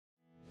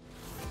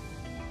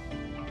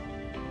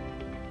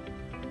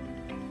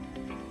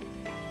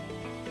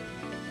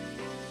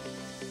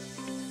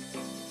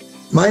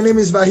My name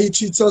is Vahid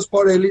Chitsaz,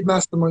 part of Elite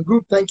Mastermind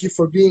Group. Thank you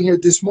for being here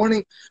this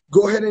morning.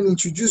 Go ahead and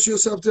introduce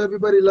yourself to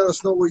everybody. Let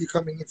us know where you're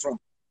coming in from.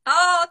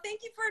 Oh,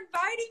 thank you for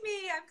inviting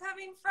me. I'm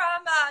coming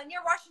from near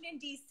Washington,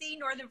 D.C.,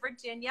 Northern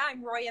Virginia.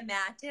 I'm Roya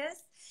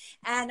Mattis,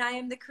 and I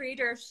am the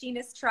creator of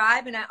Sheena's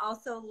Tribe, and I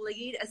also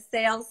lead a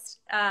sales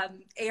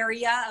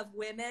area of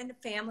women,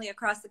 family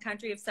across the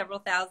country of several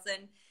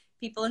thousand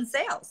people in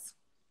sales.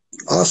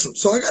 Awesome.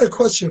 So I got a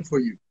question for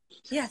you.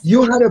 Yes.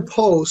 You had a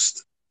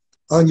post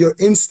on your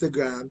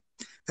Instagram,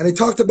 and it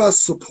talked about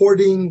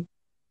supporting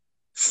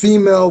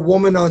female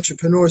woman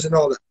entrepreneurs and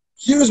all that.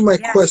 Here's my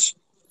question.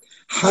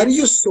 How do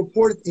you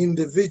support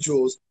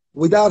individuals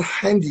without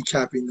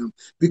handicapping them?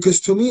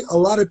 Because to me, a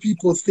lot of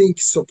people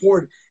think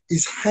support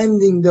is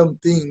handing them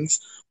things,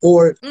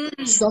 or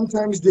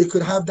sometimes they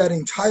could have that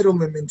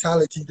entitlement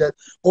mentality that,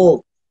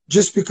 oh,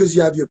 just because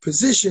you have your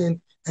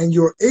position and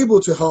you're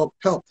able to help.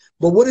 But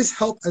what does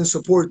help and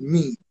support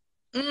mean?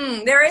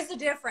 There is a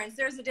difference.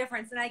 There's a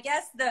difference. And I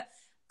guess the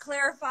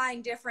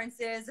clarifying difference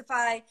is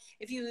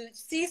if you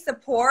see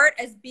support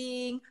as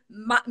being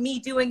me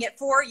doing it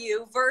for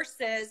you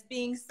versus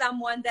being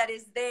someone that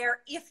is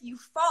there if you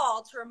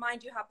fall to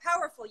remind you how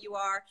powerful you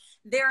are,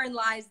 therein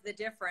lies the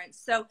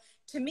difference. So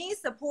to me,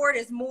 support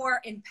is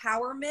more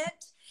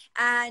empowerment,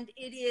 and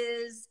it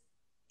is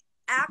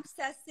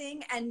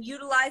accessing and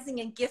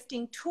utilizing and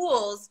gifting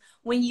tools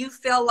when you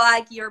feel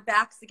like your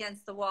back's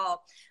against the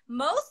wall.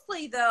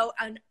 Mostly though,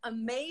 an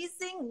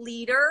amazing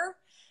leader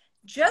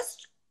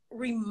just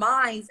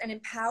reminds and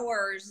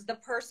empowers the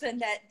person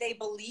that they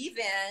believe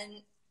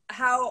in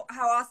how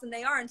awesome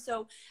they are. And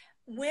so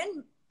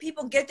when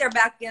people get their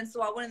back against the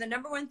wall, one of the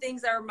number one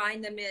things I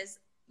remind them is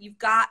you've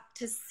got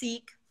to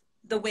seek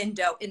the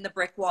window in the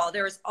brick wall.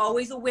 There is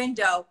always a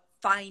window,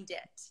 find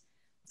it.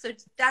 So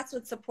that's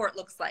what support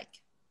looks like.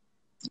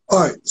 All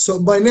right, so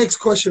my next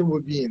question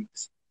would be in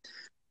this.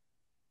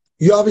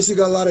 You obviously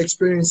got a lot of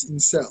experience in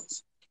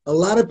sales. A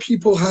lot of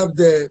people have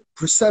the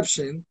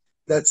perception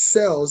that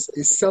sales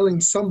is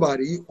selling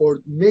somebody or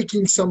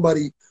making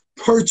somebody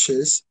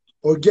purchase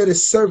or get a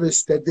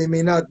service that they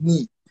may not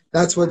need.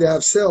 That's why they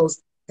have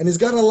sales. And it's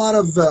got a lot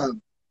of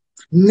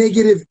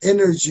negative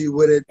energy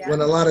with it when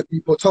a lot of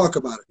people talk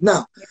about it.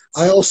 Now,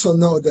 I also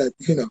know that,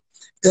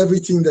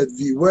 everything that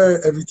we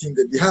wear, everything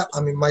that we have, I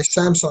mean, my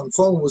Samsung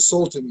phone was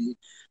sold to me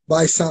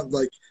by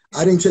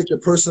I didn't take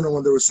it personal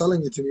when they were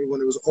selling it to me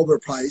when it was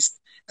overpriced,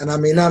 and I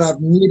may not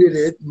have needed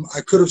it.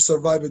 I could have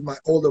survived with my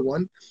older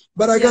one,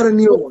 but I got a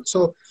newer one.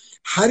 So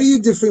how do you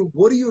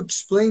what do you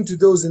explain to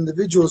those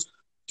individuals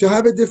to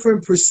have a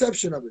different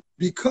perception of it?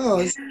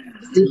 Because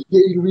if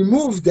they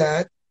remove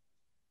that,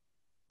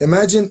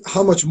 imagine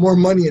how much more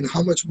money and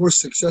how much more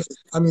success,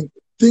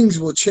 things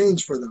will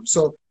change for them.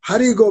 So how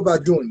do you go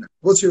about doing that?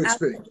 What's your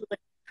experience? Absolutely.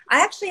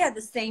 I actually had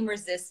the same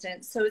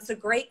resistance. So it's a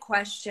great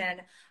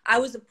question. I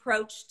was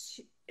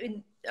approached,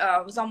 it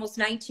was almost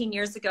 19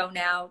 years ago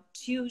now,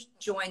 to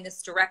join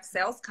this direct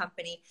sales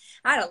company.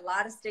 I had a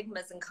lot of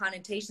stigmas and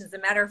connotations. As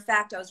a matter of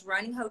fact, I was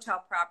running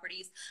hotel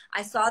properties.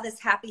 I saw this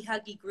happy,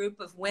 huggy group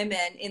of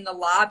women in the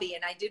lobby,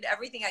 and I did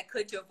everything I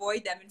could to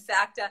avoid them. In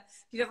fact, if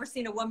you've ever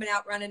seen a woman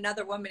outrun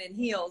another woman in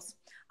heels,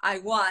 I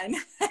won.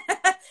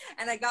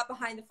 And I got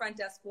behind the front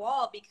desk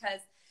wall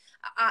because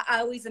I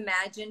always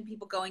imagine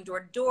people going door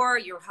to door.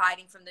 You're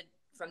hiding from the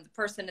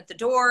person at the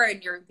door,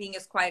 and you're being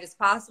as quiet as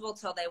possible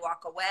till they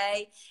walk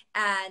away.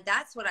 And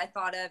that's what I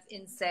thought of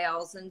in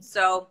sales. And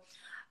so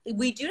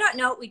we do not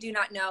know what we do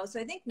not know. So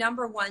I think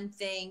number one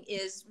thing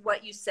is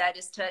what you said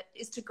is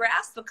to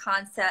grasp the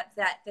concept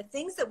that the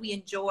things that we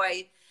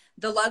enjoy,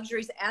 the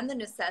luxuries and the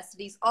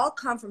necessities, all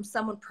come from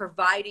someone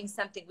providing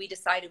something we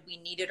decided we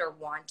needed or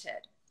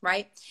wanted,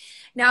 right?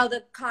 Now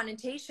the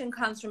connotation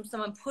comes from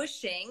someone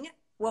pushing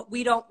what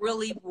we don't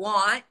really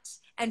want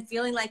and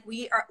feeling like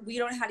we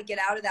don't know how to get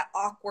out of that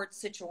awkward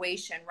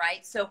situation,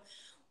 right? So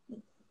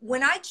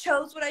when I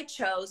chose what I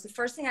chose, the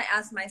first thing I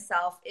asked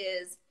myself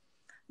is,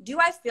 do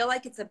I feel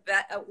like it's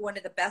one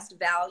of the best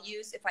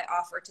values if I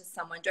offer it to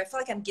someone? Do I feel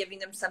like I'm giving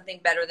them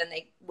something better than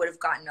they would have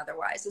gotten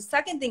otherwise? The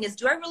second thing is,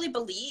 do I really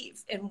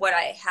believe in what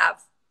I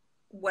have,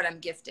 what I'm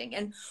gifting?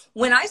 And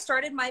when I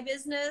started my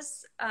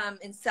business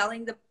in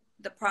selling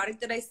the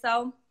product that I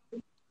sell,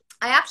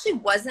 I actually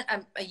wasn't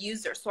a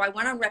user, so I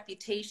went on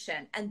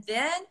reputation. And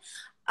then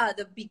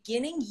the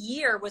beginning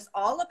year was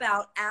all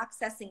about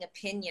accessing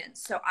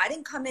opinions. So I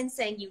didn't come in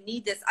saying you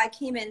need this. I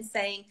came in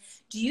saying,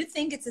 do you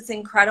think it's as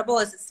incredible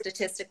as it's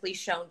statistically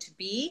shown to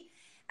be?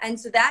 And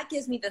so that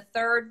gives me the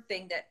third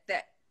thing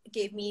that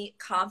gave me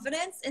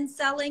confidence in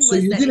selling. So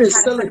you didn't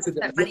sell it to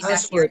them. You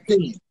asked for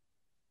opinion.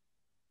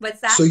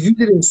 What's that? So you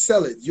didn't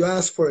sell it. You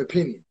asked for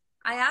opinion.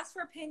 I ask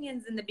for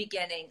opinions in the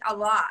beginning a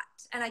lot,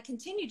 and I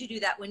continue to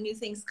do that when new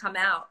things come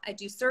out. I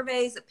do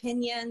surveys,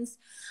 opinions.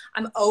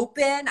 I'm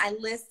open, I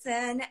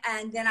listen,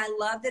 and then I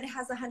love that it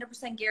has a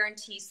 100%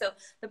 guarantee. So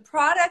the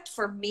product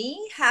for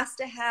me has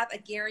to have a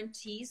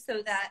guarantee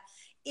so that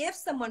if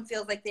someone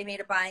feels like they made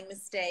a buying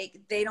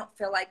mistake, they don't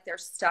feel like they're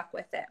stuck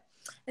with it.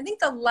 I think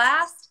the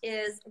last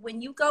is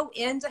when you go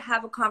in to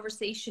have a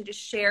conversation to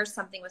share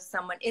something with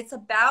someone, it's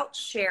about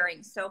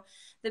sharing. So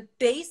the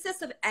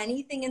basis of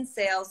anything in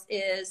sales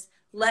is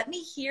let me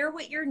hear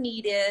what your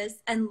need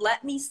is and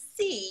let me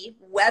see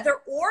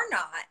whether or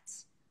not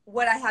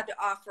what I have to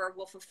offer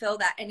will fulfill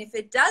that. And if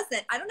it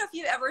doesn't, I don't know if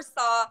you ever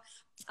saw,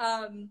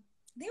 I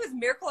think it was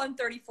Miracle on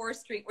 34th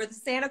Street, where the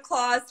Santa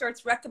Claus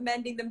starts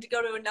recommending them to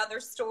go to another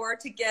store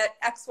to get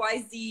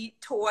XYZ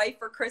toy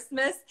for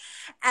Christmas.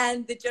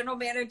 And the general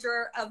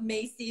manager of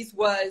Macy's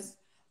was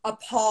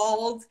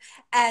appalled.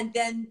 And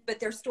then, but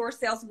their store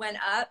sales went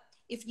up.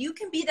 If you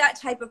can be that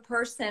type of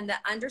person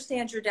that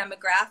understands your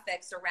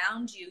demographics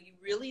around you, you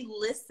really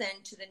listen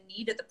to the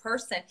need of the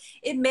person.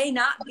 It may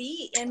not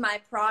be in my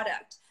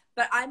product,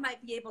 but I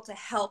might be able to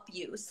help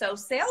you. So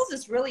sales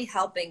is really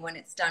helping when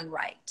it's done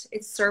right.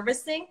 It's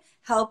servicing,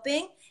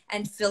 helping,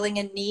 and filling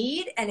a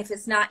need. And if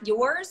it's not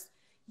yours,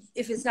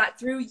 if it's not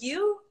through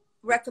you,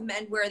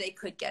 recommend where they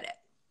could get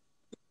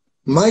it.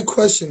 My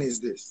question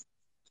is this.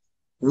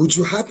 Would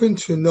you happen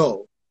to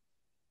know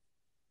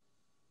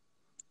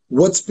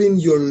what's been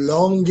your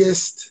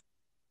longest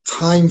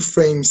time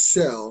frame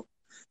sell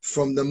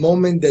from the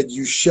moment that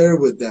you share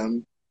with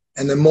them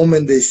and the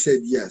moment they said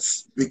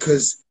yes?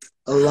 Because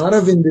a lot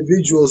of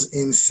individuals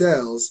in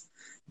sales,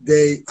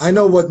 I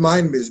know what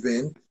mine has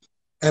been,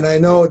 and I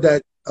know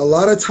that a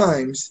lot of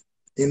times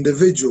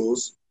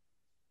individuals,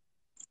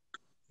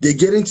 they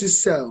get into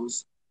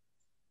sales.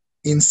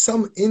 In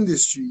some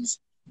industries,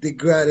 the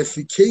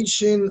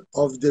gratification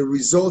of the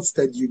results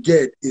that you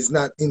get is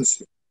not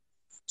instant.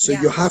 So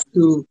you have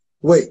to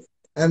wait.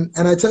 And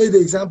I tell you,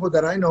 the example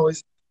that I know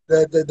is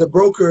the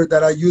broker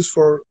that I use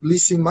for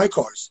leasing my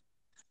cars.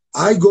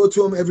 I go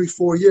to him every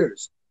 4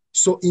 years.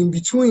 So in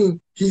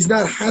between, he's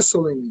not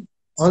hassling me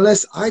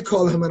unless I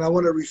call him and I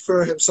want to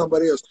refer him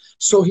somebody else.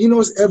 So he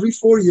knows every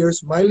 4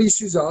 years my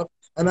lease is up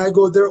and I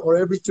go there, or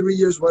every 3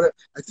 years, whatever.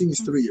 I think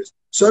it's 3 years.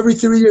 So every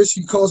 3 years,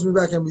 he calls me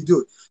back and we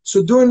do it.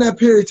 So during that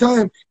period of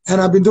time,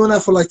 and I've been doing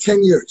that for like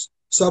 10 years.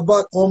 So I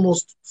bought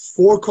almost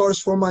 4 cars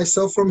for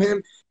myself from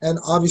him. And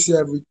obviously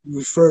I've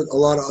referred a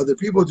lot of other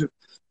people to.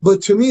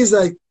 But to me, it's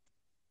like,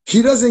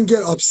 he doesn't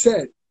get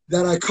upset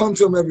that I come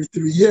to him every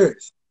 3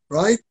 years,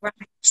 right?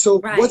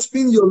 So what's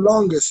been your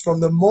longest from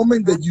the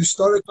moment that you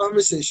start a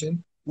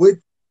conversation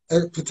with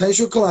a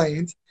potential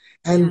client,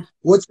 and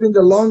what's been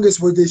the longest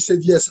where they said,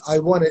 yes, I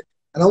want it?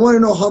 And I want to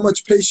know, how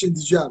much patience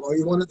did you have? Are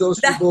you one of those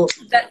people?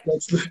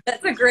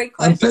 That's a great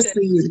question. I'm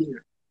testing you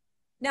here.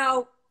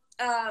 Now,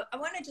 I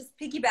want to just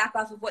piggyback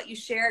off of what you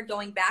shared,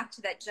 going back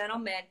to that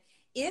gentleman.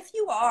 If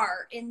you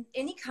are in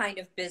any kind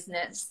of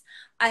business,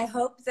 I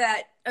hope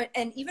that,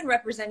 and even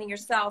representing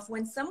yourself,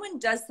 when someone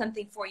does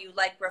something for you,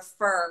 like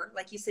refer,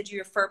 like you said, you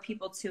refer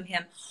people to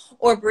him,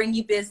 or bring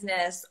you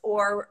business,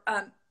 or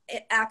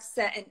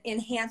accent and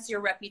enhance your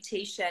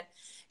reputation,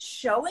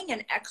 showing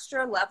an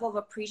extra level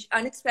of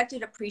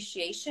unexpected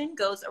appreciation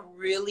goes a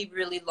really,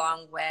 really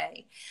long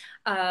way.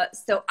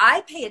 So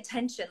I pay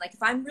attention. Like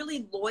if I'm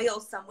really loyal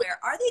somewhere,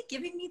 are they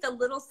giving me the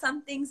little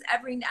somethings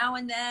every now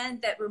and then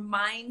that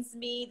reminds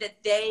me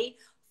that they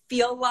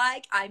feel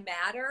like I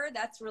matter?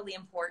 That's really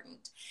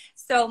important.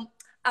 So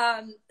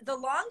the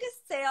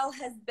longest sale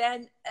has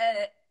been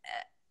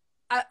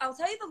I'll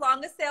tell you the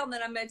longest sale, and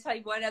then I'm going to tell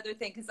you one other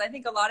thing, because I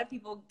think a lot of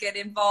people get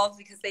involved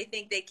because they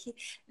think they can,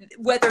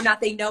 whether or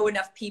not they know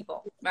enough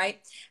people,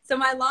 right? So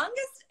my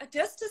longest,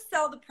 just to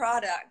sell the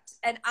product,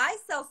 and I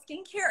sell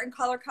skincare and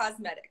color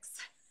cosmetics.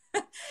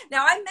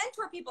 Now, I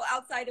mentor people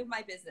outside of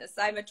my business.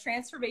 I'm a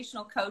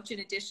transformational coach. In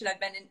addition, I've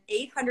been in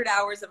 800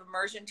 hours of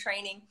immersion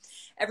training,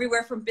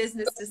 everywhere from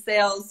business to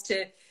sales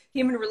to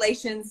human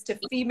relations to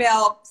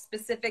female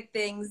specific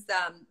things,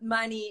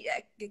 money,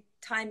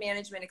 time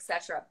management,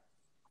 etc.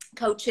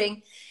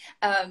 Coaching.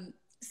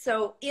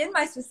 So in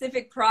my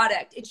specific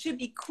product, it should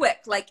be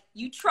quick. Like,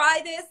 you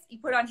try this, you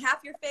put on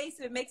half your face.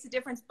 If it makes a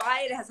difference,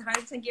 buy it. It has a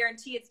 100%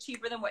 guarantee. It's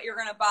cheaper than what you're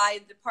going to buy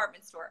in the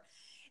department store.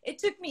 It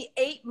took me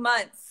 8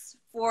 months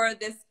for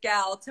this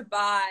gal to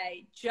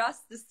buy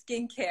just the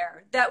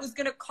skincare. That was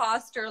going to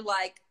cost her,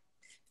 like,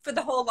 for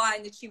the whole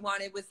line that she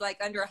wanted, was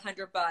like under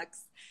 $100.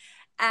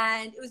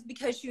 And it was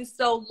because she was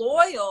so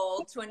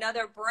loyal to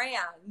another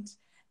brand.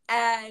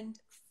 And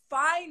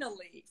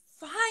finally,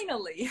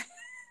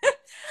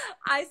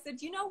 I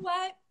said, you know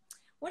what?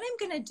 What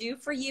I'm going to do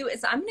for you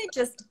is I'm going to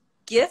just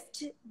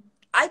gift.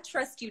 I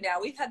trust you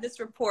now. We've had this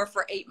rapport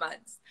for 8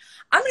 months.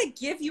 I'm going to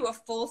give you a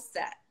full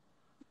set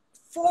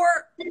for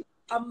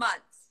a month.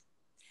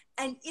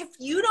 And if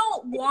you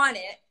don't want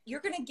it, you're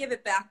going to give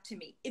it back to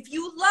me. If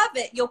you love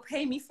it, you'll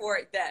pay me for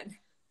it then.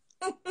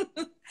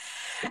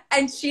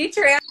 And she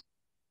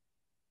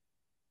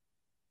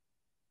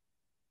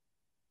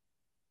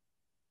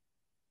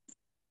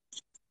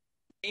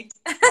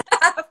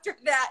after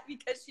that,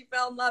 because she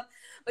fell in love.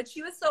 But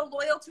she was so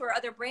loyal to her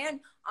other brand,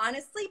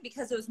 honestly,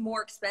 because it was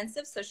more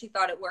expensive, so she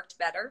thought it worked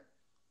better.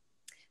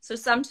 So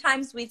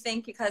sometimes we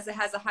think because it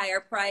has a higher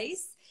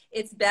price,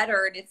 it's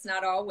better, and it's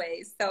not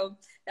always. So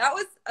that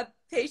was a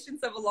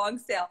patience of a long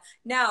sale.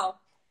 Now,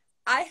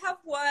 I have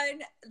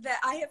one that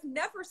I have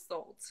never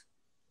sold.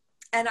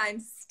 and I'm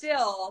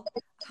still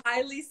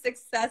highly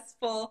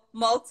successful,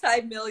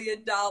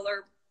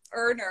 multi-million-dollar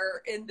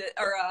earner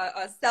or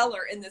a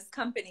seller in this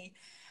company.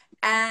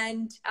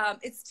 And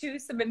it's to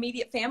some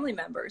immediate family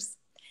members.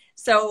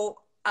 So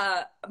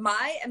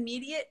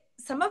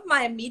some of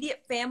my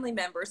immediate family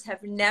members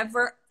have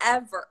never,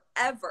 ever,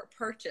 ever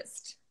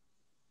purchased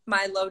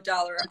my low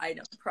dollar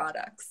item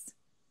products.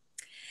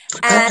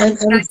 And I it's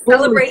totally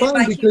celebrated fine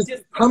my because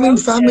hugest how many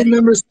family promotion.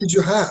 members could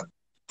you have?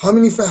 How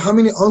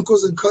many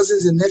uncles and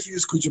cousins and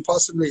nephews could you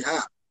possibly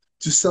have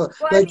to sell?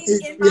 Well, I Like mean,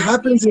 it, in it my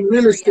happens in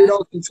immediate real estate area,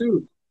 also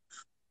too.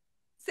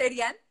 say it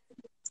again.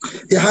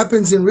 It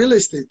happens in real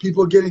estate.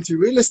 People get into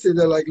real estate.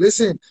 They're like,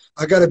 listen,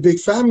 I got a big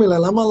family.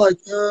 And I'm all like,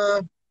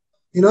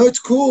 it's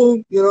cool.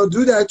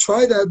 Do that,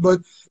 try that.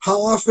 But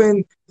how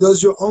often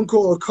does your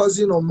uncle or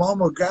cousin or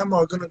mom or grandma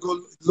are going to go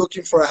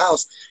looking for a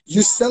house?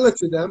 You Yeah. sell it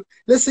to them.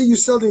 Let's say you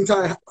sell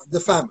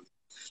the family.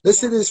 Let's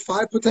say there's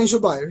 5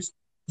 potential buyers.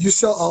 You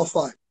sell all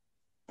 5.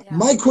 Yeah.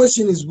 My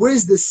question is,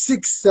 where's the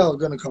 6th sell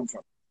going to come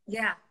from?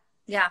 Yeah.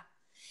 Yeah.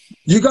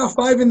 You got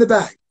 5 in the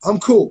bag. I'm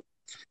cool.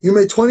 You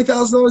made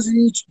 $20,000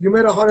 each. You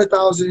made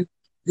 $100,000.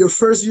 Your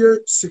first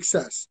year,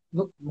 success.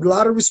 A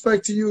lot of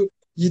respect to you.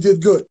 You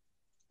did good.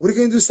 What are you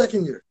going to do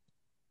second year?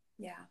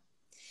 Yeah.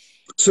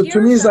 So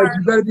to me, it's like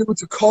you got to be able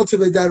to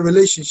cultivate that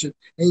relationship.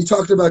 And you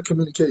talked about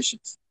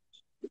communications.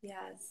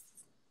 Yes.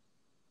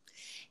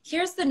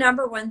 Here's the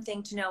number one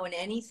thing to know in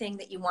anything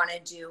that you want to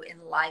do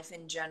in life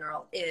in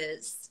general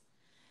is,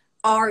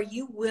 are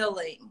you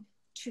willing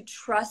to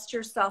trust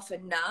yourself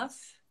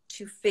enough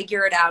to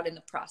figure it out in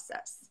the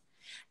process?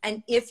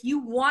 And if you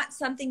want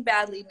something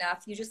badly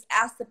enough, you just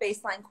ask the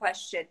baseline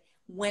question,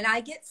 when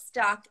I get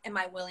stuck, am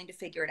I willing to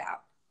figure it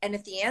out? And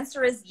if the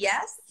answer is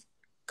yes,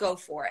 go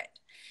for it.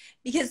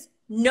 Because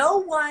no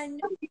one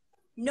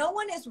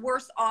is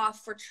worse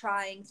off for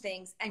trying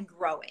things and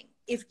growing.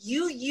 If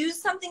you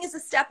use something as a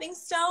stepping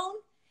stone,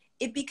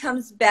 it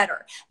becomes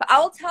better. But I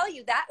will tell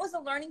you, that was a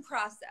learning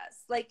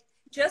process. Like,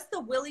 just the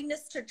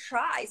willingness to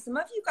try. Some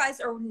of you guys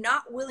are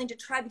not willing to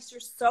try because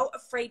you're so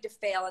afraid to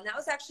fail. And that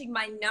was actually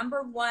my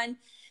number one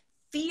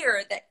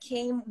fear that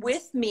came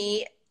with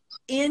me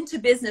into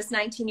business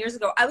 19 years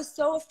ago. I was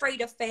so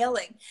afraid of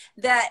failing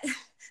that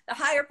the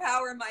higher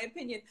power, in my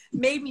opinion,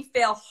 made me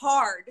fail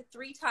hard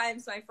 3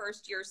 times my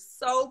first year,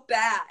 so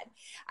bad.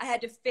 I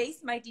had to face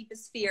my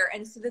deepest fear.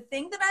 And so the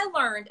thing that I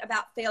learned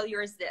about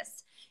failure is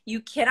this: you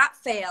cannot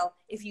fail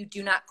if you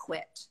do not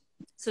quit.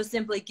 So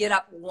simply get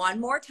up one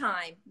more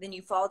time, then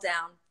you fall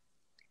down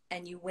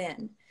and you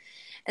win.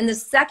 And the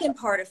second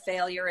part of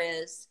failure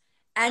is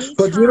anytime.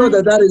 But you know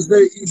that is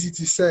very easy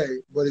to say,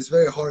 but it's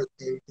very hard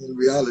in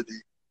reality.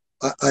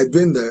 I've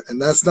been there, and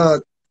that's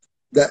not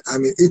that. I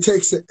mean, it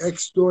takes an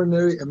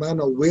extraordinary amount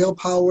of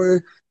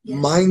willpower,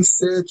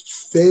 mindset,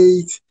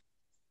 faith.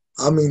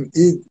 I mean,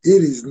 it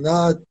is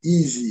not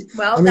easy.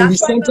 Well, I mean, we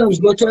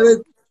sometimes look at it.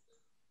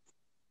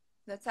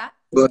 That's that.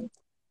 But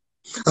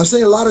I'm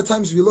saying a lot of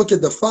times we look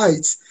at the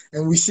fights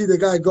and we see the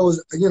guy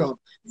goes,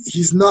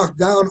 he's knocked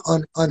down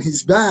on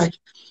his back.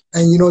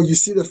 And, you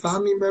see the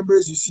family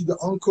members, you see the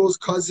uncles,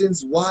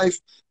 cousins, wife,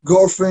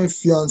 girlfriend,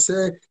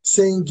 fiance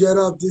saying, get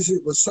up,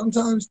 but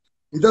sometimes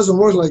it doesn't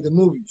work like the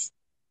movies.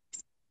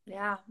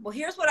 Yeah. Well,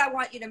 here's what I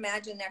want you to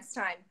imagine next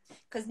time.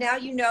 Because now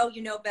you know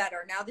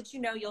better. Now that you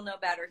know, you'll know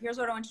better. Here's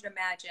what I want you to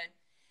imagine.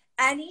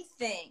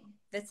 Anything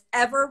that's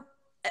ever,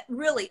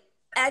 really,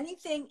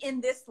 anything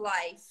in this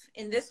life,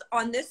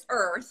 on this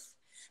earth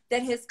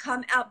that has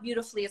come out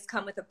beautifully has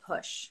come with a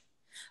push.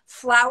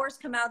 Flowers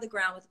come out of the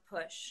ground with a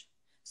push.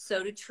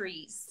 So do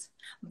trees.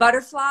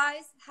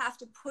 Butterflies have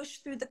to push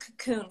through the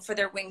cocoon for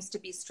their wings to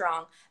be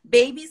strong.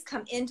 Babies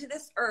come into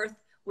this earth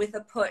with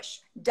a push.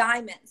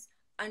 Diamonds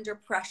under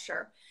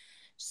pressure.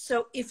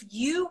 So if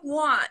you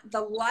want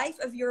the life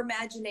of your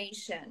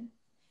imagination,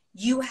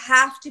 you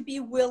have to be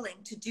willing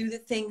to do the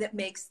thing that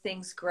makes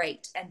things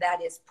great. And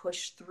that is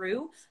push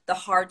through the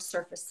hard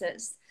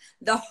surfaces,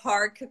 the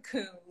hard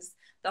cocoons,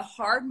 the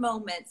hard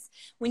moments.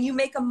 When you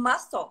make a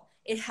muscle,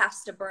 it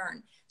has to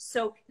burn.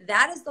 So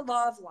that is the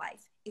law of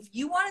life. If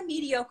you want a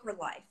mediocre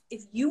life,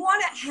 if you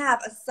want to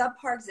have a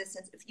subpar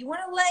existence, if you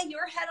want to lay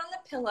your head on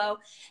the pillow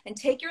and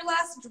take your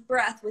last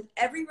breath with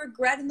every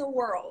regret in the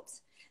world,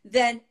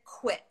 then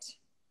quit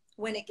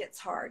when it gets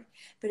hard.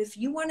 But if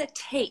you want a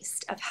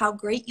taste of how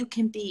great you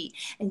can be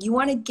and you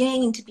want to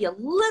gain to be a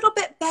little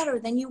bit better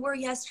than you were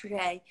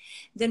yesterday,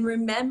 then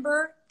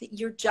remember that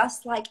you're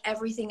just like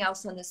everything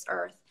else on this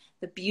earth.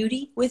 The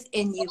beauty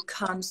within you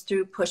comes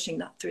through pushing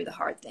through the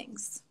hard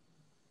things.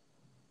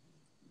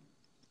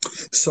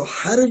 So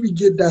how do we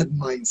get that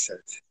mindset?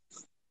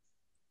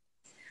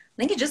 I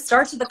think it just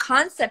starts with the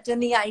concept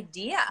and the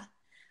idea.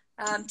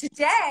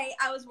 Today,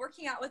 I was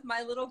working out with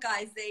my little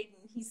guy,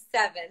 Zayden. He's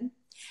 7.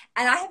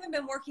 And I haven't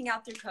been working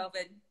out through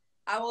COVID.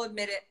 I will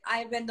admit it.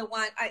 I've been the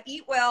one, I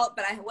eat well,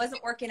 but I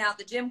wasn't working out.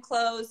 The gym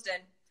closed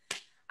and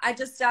I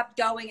just stopped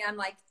going. I'm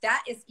like,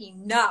 that is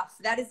enough.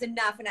 That is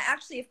enough. And I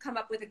actually have come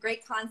up with a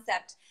great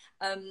concept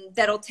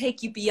that'll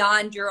take you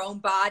beyond your own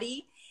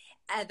body.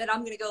 that I'm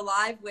going to go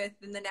live with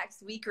in the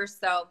next week or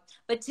so.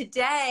 But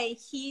today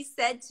he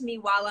said to me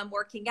while I'm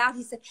working out,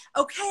 he said,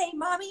 okay,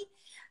 mommy,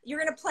 you're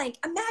going to plank.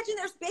 Imagine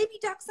there's baby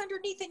ducks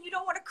underneath and you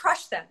don't want to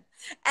crush them.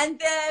 And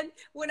then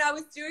when I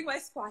was doing my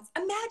squats,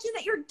 imagine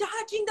that you're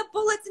dodging the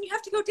bullets and you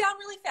have to go down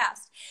really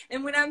fast.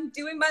 And when I'm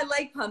doing my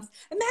leg pumps,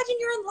 imagine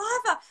you're in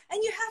lava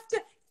and you have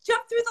to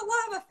jump through the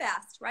lava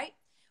fast, right?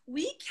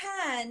 We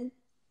can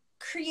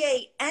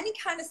create any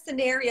kind of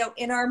scenario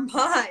in our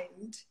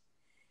mind.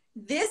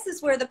 This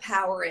is where the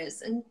power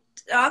is. And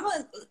I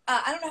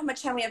don't know how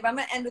much time we have, but I'm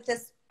going to end with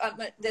this,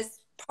 this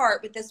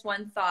part with this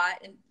one thought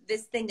and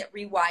this thing that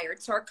rewired.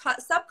 So our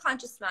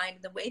subconscious mind,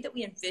 the way that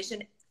we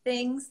envision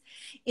things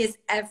is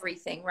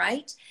everything,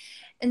 right?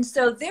 And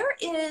so there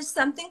is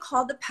something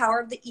called the power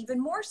of the even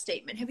more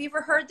statement. Have you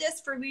ever heard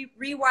this for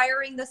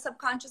rewiring the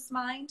subconscious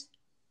mind?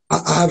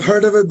 I have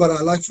heard of it, but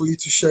I'd like for you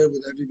to share it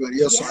with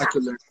everybody else so I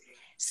can learn.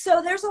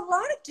 So there's a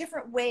lot of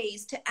different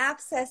ways to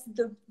access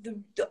the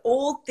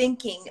old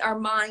thinking our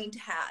mind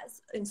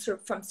has, and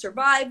from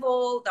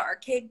survival, the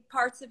archaic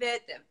parts of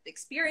it, the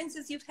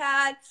experiences you've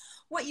had,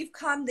 what you've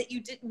come that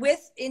you did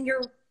with in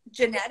your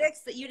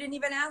genetics that you didn't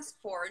even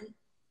ask for. And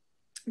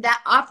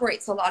that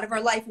operates a lot of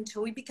our life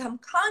until we become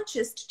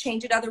conscious to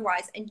change it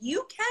otherwise. And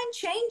you can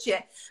change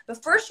it,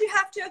 but first you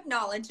have to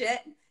acknowledge it,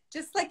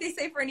 just like they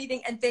say for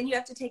anything, and then you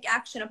have to take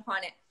action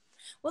upon it.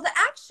 Well, the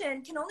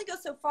action can only go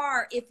so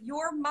far if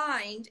your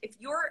mind, if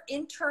your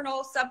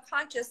internal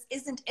subconscious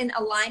isn't in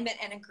alignment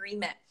and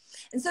agreement.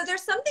 And so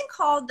there's something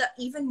called the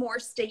even more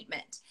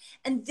statement.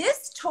 And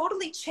this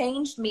totally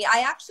changed me.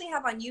 I actually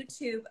have on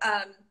YouTube,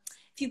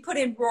 if you put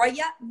in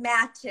Roya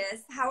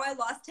Mattis, How I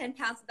Lost 10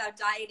 Pounds Without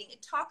Dieting,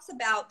 it talks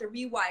about the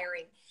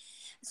rewiring.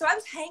 So I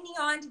was hanging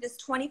on to this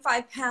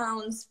 25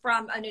 pounds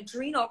from an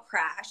adrenal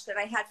crash that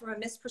I had from a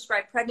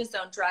misprescribed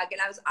prednisone drug.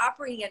 And I was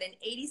operating at an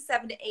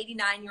 87 to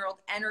 89-year-old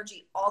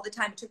energy all the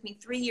time. It took me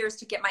 3 years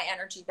to get my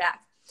energy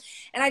back.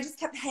 And I just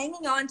kept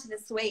hanging on to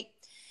this weight.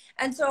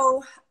 And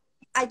so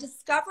I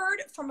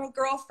discovered from a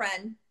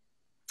girlfriend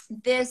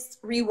this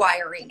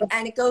rewiring.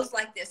 And it goes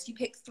like this. You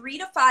pick 3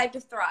 to 5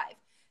 to thrive.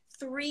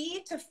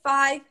 3 to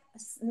 5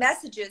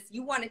 messages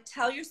you want to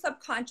tell your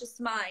subconscious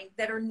mind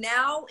that are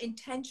now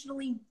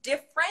intentionally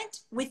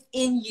different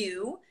within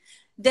you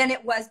than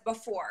it was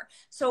before.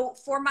 So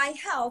for my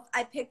health,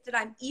 I picked that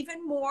I'm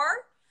even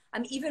more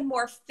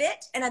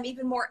fit, and I'm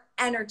even more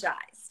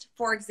energized,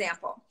 for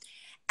example.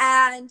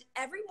 And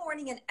every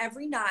morning and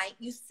every night,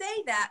 you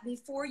say that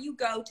before you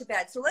go to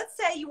bed. So let's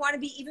say you want to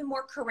be even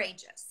more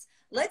courageous.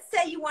 Let's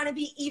say you want to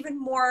be even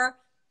more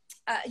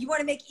you want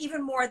to make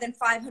even more than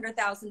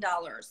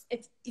 $500,000.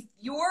 If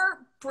your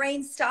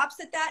brain stops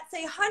at that,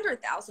 say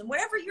 100,000,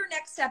 whatever your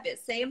next step is,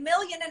 say $1.5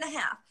 million.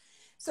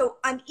 So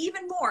I'm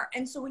even more.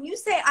 And so when you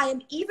say I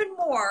am even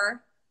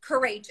more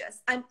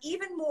courageous, I'm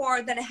even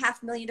more than a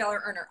 $500,000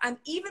 earner, I'm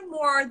even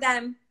more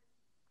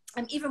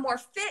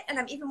fit, and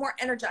I'm even more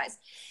energized.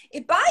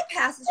 It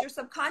bypasses your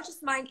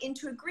subconscious mind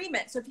into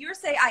agreement. So if you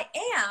say, I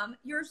am,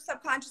 your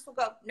subconscious will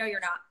go, no, you're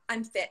not.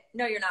 I'm fit.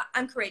 No, you're not.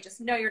 I'm courageous.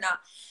 No, you're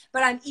not.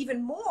 But I'm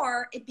even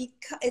more.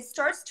 It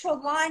starts to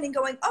align and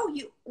going, oh,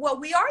 well,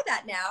 we are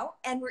that now.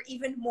 And we're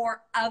even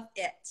more of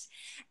it.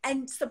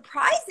 And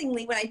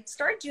surprisingly, when I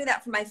started doing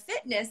that for my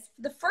fitness,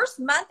 the first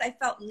month I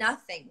felt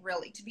nothing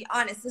really, to be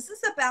honest. This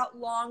is about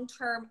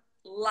long-term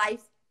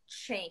life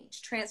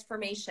change,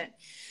 transformation.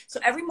 So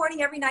every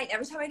morning, every night,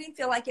 every time I didn't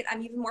feel like it,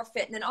 I'm even more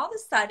fit. And then all of a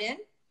sudden,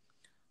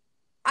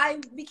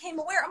 I became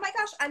aware, oh my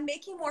gosh, I'm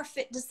making more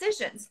fit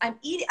decisions. I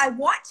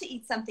want to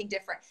eat something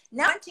different.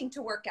 Now I'm wanting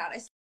to work out.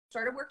 I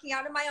started working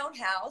out in my own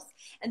house.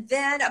 And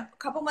then a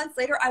couple months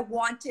later, I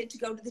wanted to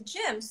go to the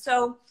gym.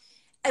 So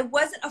it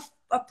wasn't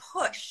a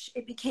push.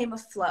 It became a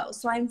flow.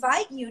 So I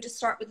invite you to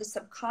start with the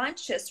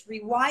subconscious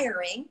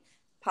rewiring,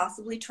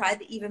 possibly try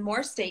the even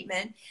more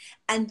statement.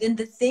 And then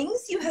the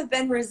things you have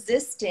been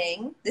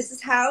resisting, this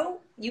is how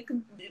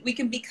we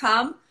can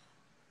become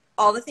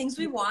all the things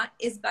we want,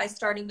 is by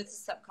starting with the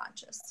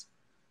subconscious.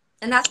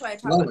 And that's why I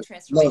talk about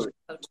transformation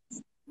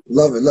coaching.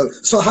 Love it, love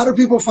it. So how do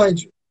people find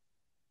you?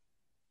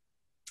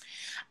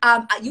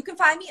 You can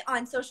find me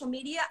on social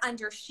media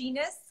under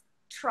Sheeness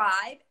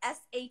Tribe,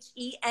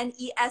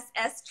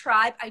 SHENESS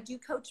Tribe. I do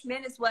coach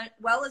men as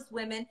well as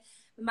women.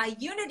 My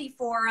Unity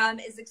Forum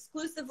is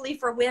exclusively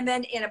for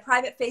women in a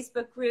private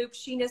Facebook group,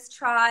 Sheeness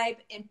Tribe.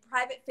 In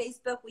private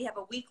Facebook, we have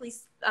a weekly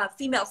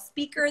female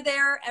speaker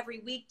there every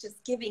week,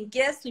 just giving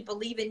gifts. We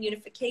believe in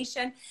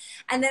unification.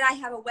 And then I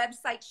have a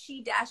website,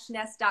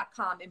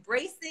 she-ness.com,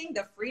 embracing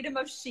the freedom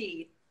of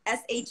she,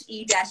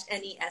 SHE-NESS.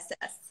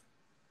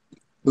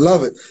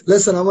 Love it.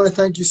 Listen, I want to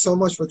thank you so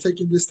much for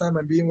taking this time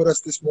and being with us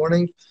this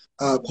morning.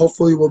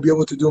 Hopefully, we'll be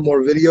able to do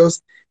more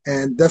videos.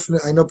 And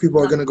definitely, I know people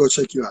are going to go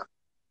check you out.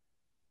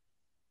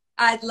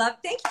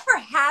 Thank you for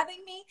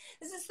having me.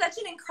 This is such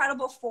an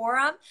incredible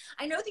forum.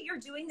 I know that you're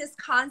doing this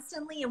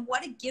constantly, and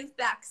what a give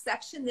back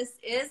section this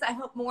is. I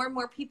hope more and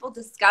more people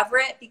discover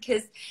it,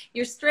 because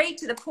you're straight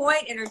to the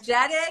point,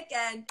 energetic,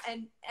 and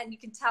you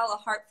can tell a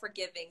heart for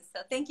giving.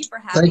 So thank you for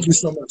having me. Thank you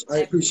so much. I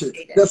appreciate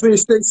it. Definitely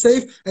stay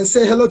safe and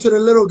say hello to the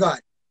little guy.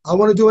 I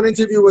want to do an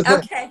interview with him.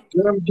 Okay.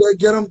 Get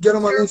him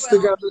on Sure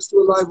Instagram. will. Let's do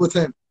a live with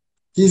him.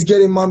 He's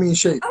getting mommy in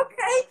shape.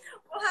 Okay.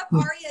 We'll have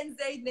Arya and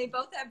Zayd. They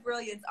both have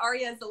brilliance.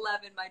 Arya is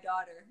 11, my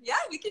daughter. Yeah,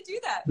 we can do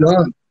that.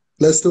 Done.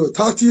 Let's do it.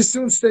 Talk to you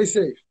soon. Stay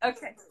safe.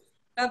 Okay.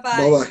 Bye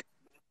Bye-bye. bye.